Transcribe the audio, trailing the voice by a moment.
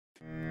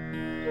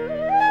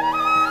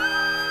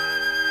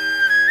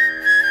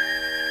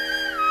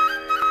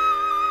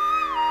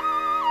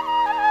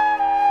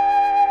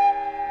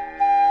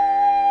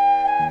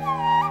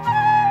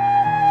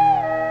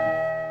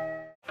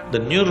the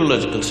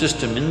neurological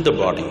system in the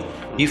body,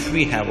 if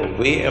we have a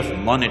way of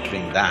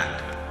monitoring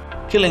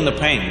that, killing the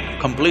pain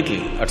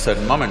completely at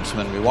certain moments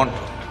when we want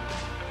to,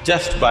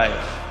 just by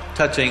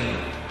touching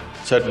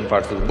certain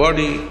parts of the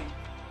body.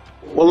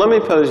 Well, let me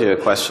pose you a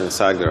question,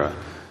 Sadhguru.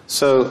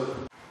 So,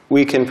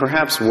 we can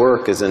perhaps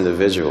work as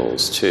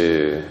individuals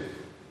to,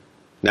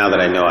 now that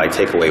I know I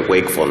take away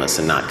wakefulness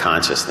and not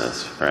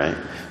consciousness, right?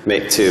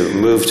 To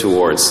move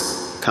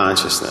towards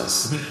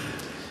consciousness.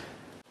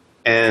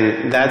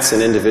 And that's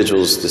an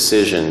individual's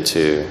decision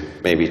to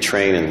maybe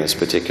train in this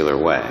particular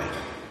way.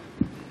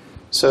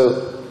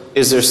 So,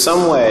 is there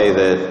some way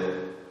that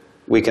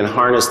we can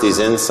harness these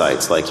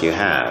insights like you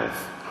have,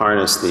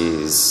 harness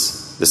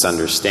this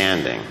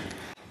understanding,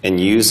 and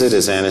use it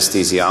as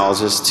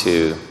anesthesiologists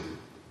to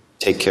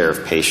take care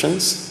of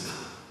patients?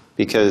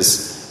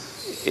 Because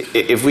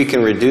if we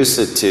can reduce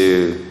it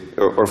to,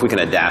 or if we can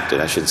adapt it,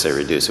 I shouldn't say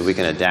reduce, if we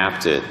can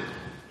adapt it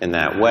in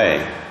that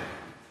way,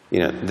 you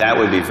know, that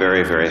would be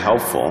very, very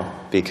helpful,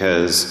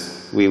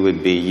 because we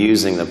would be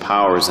using the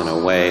powers in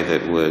a way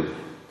that would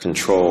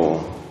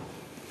control,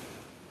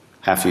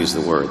 have to use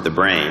the word, the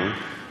brain,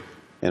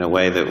 in a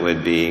way that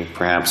would be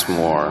perhaps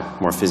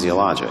more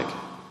physiologic.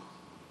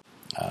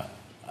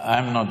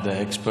 I'm not the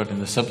expert in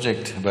the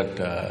subject, but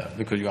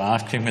because you're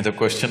asking me the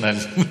question, I'll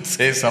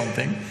say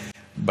something.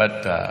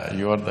 But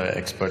you're the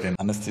expert in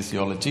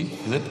anesthesiology,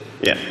 is it?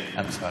 Yeah.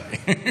 I'm sorry.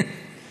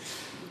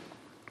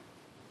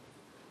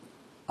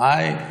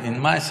 In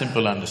my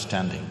simple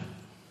understanding,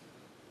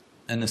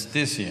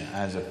 anesthesia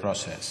as a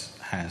process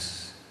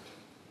has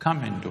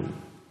come into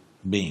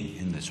being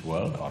in this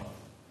world, or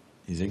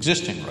is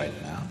existing right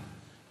now,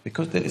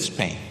 because there is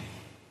pain.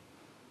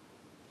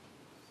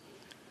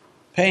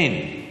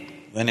 Pain,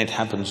 when it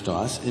happens to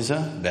us, is a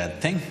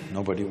bad thing.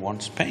 Nobody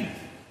wants pain.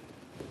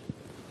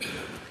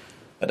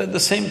 But at the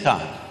same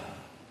time,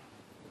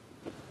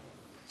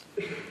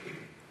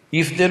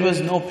 if there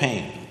was no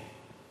pain,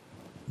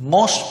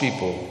 most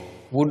people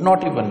would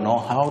not even know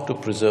how to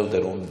preserve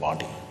their own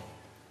body.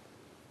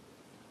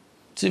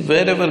 See,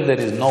 wherever there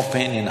is no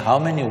pain, in how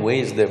many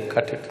ways they've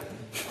cut it.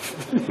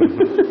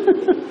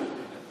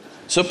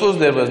 Suppose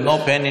there was no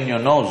pain in your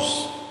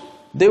nose,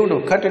 they would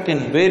have cut it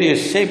in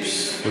various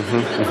shapes.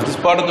 It is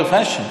part of the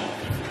fashion.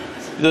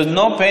 If there was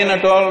no pain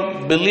at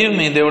all, believe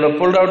me, they would have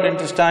pulled out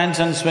intestines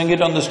and swing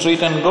it on the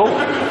street and go.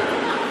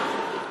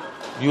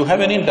 You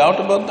have any doubt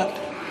about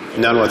that?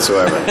 None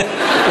whatsoever.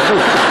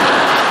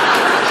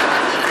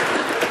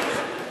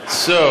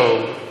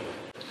 So,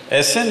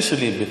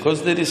 essentially,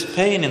 because there is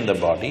pain in the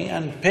body,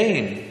 and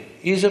pain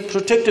is a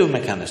protective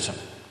mechanism,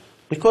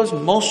 because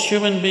most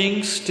human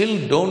beings still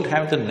don't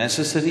have the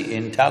necessary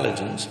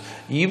intelligence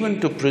even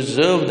to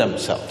preserve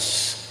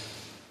themselves.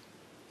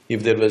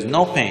 If there was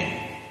no pain,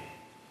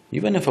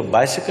 even if a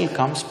bicycle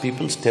comes,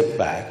 people step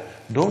back,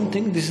 don't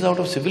think this is out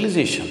of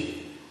civilization.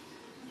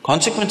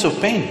 Consequence of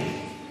pain.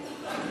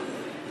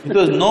 If there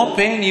was no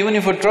pain, even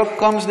if a truck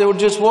comes, they would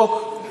just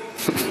walk.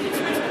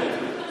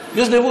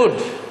 Yes, they would.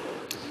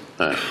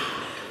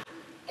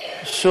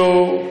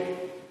 So,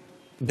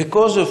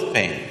 because of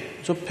pain,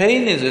 so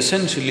pain is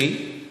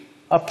essentially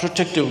a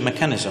protective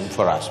mechanism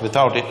for us.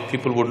 Without it,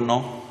 people wouldn't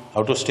know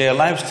how to stay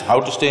alive,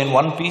 how to stay in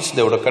one piece,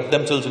 they would have cut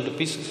themselves into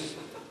pieces.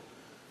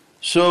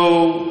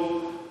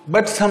 So,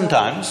 but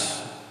sometimes,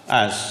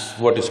 as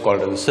what is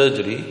called as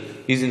surgery,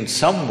 is in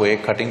some way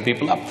cutting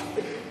people up.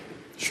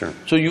 Sure.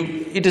 So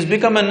it has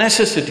become a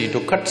necessity to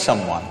cut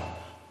someone.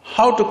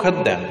 How to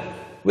cut them?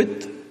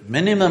 With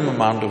minimum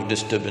amount of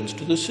disturbance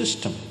to the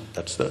system.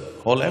 That's the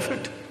whole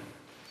effort.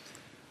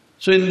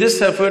 So in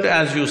this effort,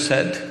 as you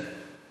said,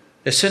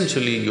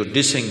 essentially you're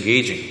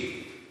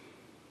disengaging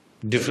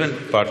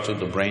different parts of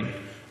the brain.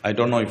 I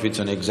don't know if it's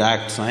an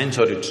exact science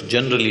or it's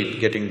generally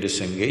getting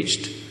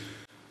disengaged.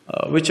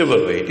 Whichever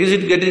way, is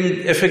it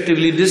getting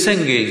effectively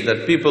disengaged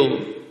that people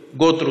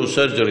go through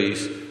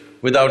surgeries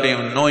without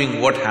even knowing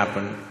what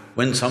happened?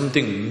 When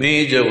something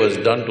major was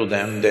done to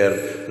them,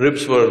 their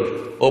ribs were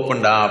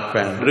opened up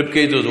and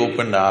ribcage was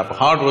opened up,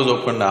 heart was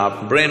opened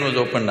up, brain was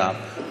opened up,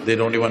 they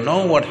don't even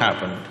know what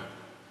happened.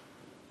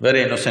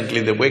 Very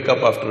innocently, they wake up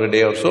after a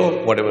day or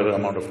so, whatever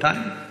amount of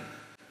time.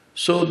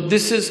 So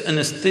this is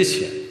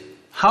anesthesia.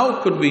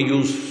 How could we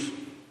use…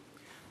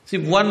 See,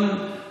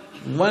 one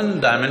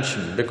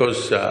dimension,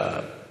 because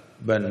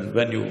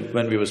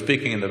when we were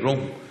speaking in the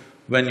room,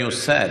 when you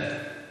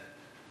said,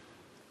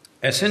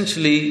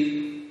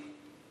 essentially,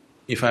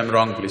 if I'm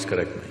wrong, please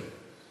correct me,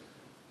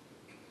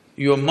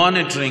 you're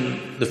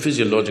monitoring the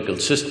physiological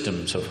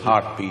systems of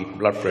heartbeat,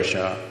 blood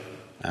pressure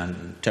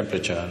and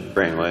temperature and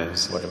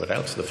brainwaves, whatever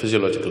else, the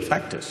physiological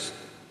factors.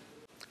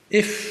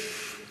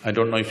 If, I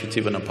don't know if it's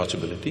even a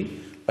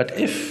possibility, but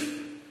if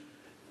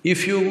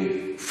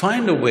you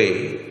find a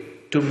way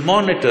to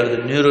monitor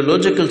the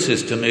neurological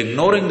system,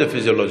 ignoring the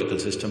physiological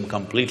system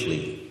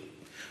completely.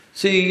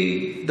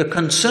 See, the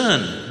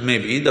concern may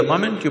be the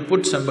moment you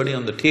put somebody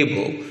on the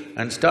table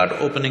and start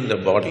opening the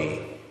body,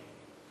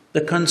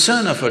 the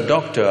concern of a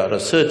doctor or a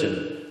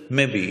surgeon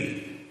may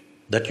be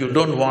that you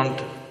don't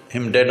want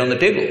him dead on the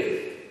table.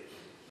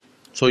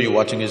 So you're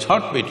watching his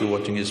heartbeat, you're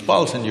watching his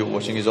pulse, and you're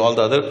watching his all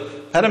the other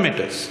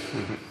parameters.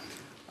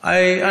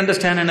 I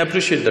understand and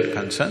appreciate that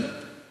concern,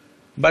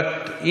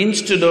 but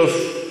instead of,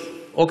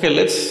 okay,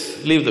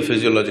 let's leave the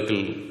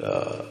physiological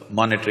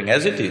monitoring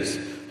as it is,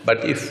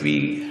 but if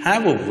we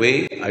have a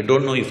way, I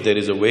don't know if there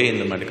is a way in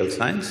the medical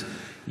science,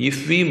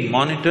 if we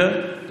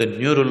monitor the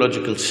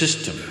neurological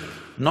system,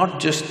 not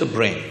just the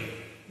brain,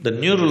 the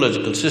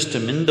neurological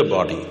system in the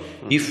body,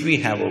 if we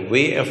have a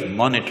way of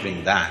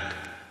monitoring that,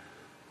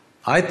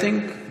 I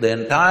think the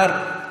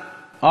entire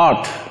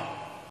art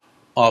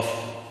of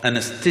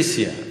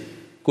anesthesia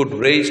could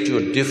raise to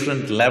a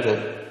different level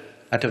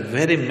at a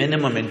very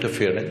minimum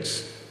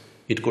interference.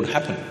 It could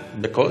happen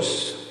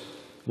because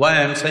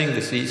why I'm saying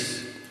this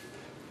is,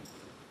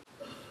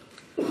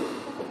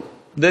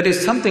 there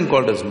is something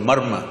called as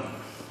marma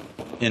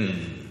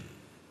in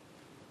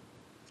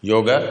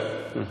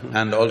yoga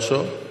and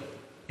also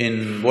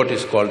in what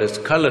is called as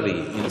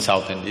kalari in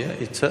South India.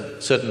 It's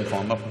a certain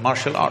form of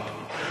martial art.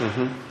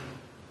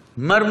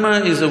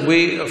 Marma is a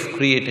way of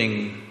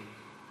killing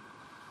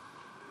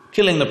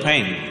the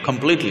pain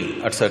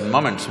completely at certain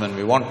moments when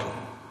we want to,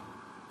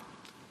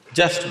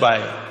 just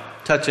by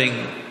touching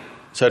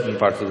certain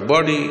parts of the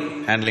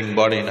body, handling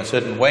body in a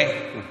certain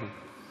way.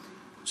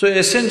 So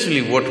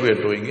essentially what we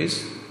are doing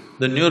is,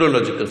 the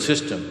neurological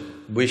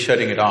system, we're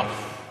shutting it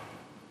off.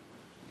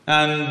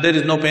 And there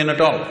is no pain at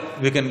all.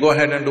 We can go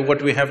ahead and do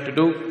what we have to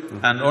do,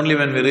 and only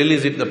when we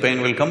release it, the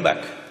pain will come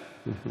back.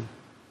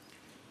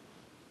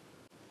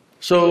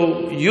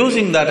 So,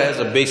 using that as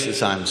a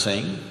basis, I'm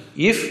saying,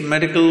 if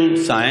medical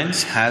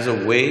science has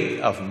a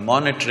way of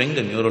monitoring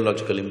the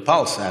neurological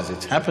impulse as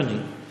it's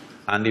happening,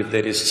 and if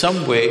there is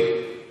some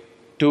way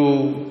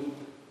to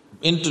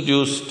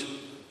introduce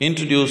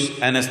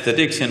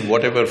anesthetics in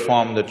whatever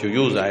form that you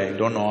use, I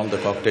don't know all the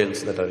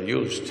cocktails that are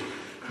used,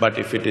 but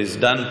if it is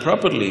done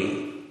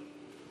properly,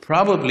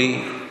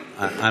 probably,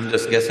 I'm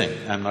just guessing,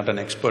 I'm not an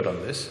expert on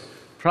this,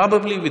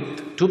 probably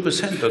with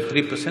 2% or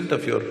 3%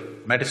 of your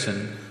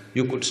medicine,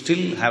 you could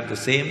still have the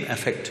same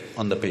effect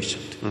on the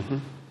patient.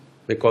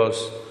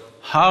 Because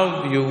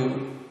how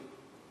you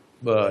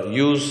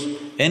use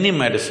any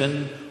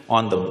medicine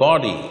on the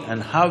body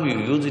and how you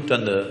use it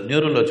on the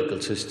neurological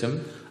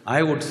system,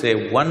 I would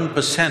say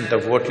 1%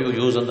 of what you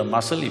use on the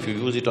muscle, if you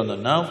use it on the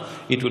nerve,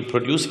 it will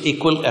produce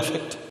equal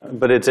effect.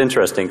 But it's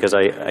interesting, because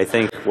I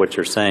think what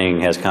you're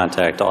saying has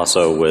contact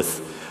also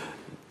with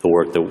the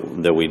work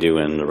that we do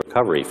in the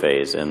recovery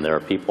phase, and there are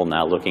people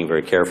now looking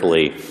very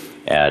carefully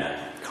at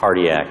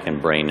cardiac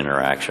and brain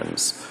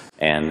interactions,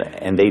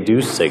 and they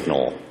do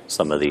signal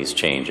some of these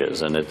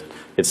changes, and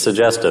it's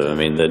suggestive. I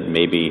mean, that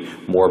maybe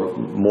more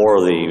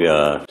of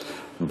the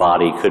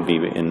body could be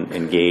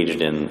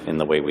engaged in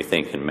the way we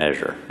think and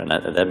measure, and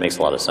that makes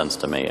a lot of sense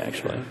to me,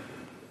 actually.